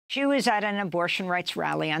She was at an abortion rights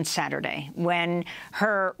rally on Saturday when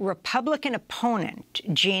her Republican opponent,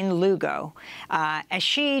 Jean Lugo, as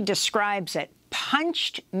she describes it,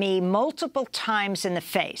 punched me multiple times in the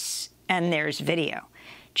face, and there's video.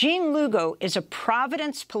 Jean Lugo is a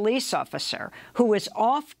Providence police officer who was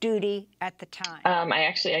off duty at the time.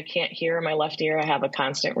 I can't hear in my left ear. I have a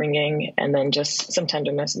constant ringing and then just some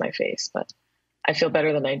tenderness in my face, but I feel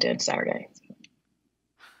better than I did Saturday.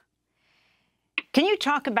 Can you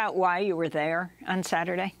talk about why you were there on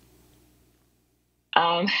Saturday?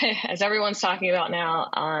 As everyone's talking about now,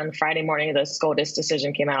 on Friday morning, the SCOTUS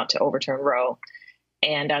decision came out to overturn Roe.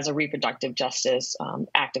 And as a reproductive justice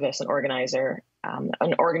activist and organizer,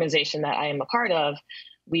 an organization that I am a part of,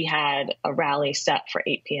 we had a rally set for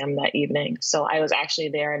 8 p.m. that evening. So I was actually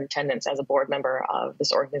there in attendance as a board member of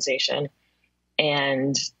this organization.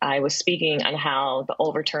 And I was speaking on how the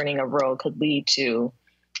overturning of Roe could lead to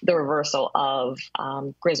the reversal of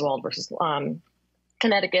Griswold versus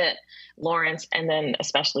Connecticut, Lawrence, and then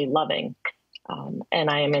especially Loving. And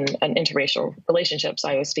I am in an interracial relationship, so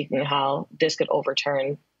I was speaking how this could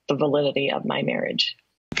overturn the validity of my marriage.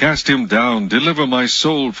 Cast him down, deliver my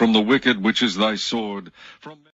soul from the wicked, which is thy sword.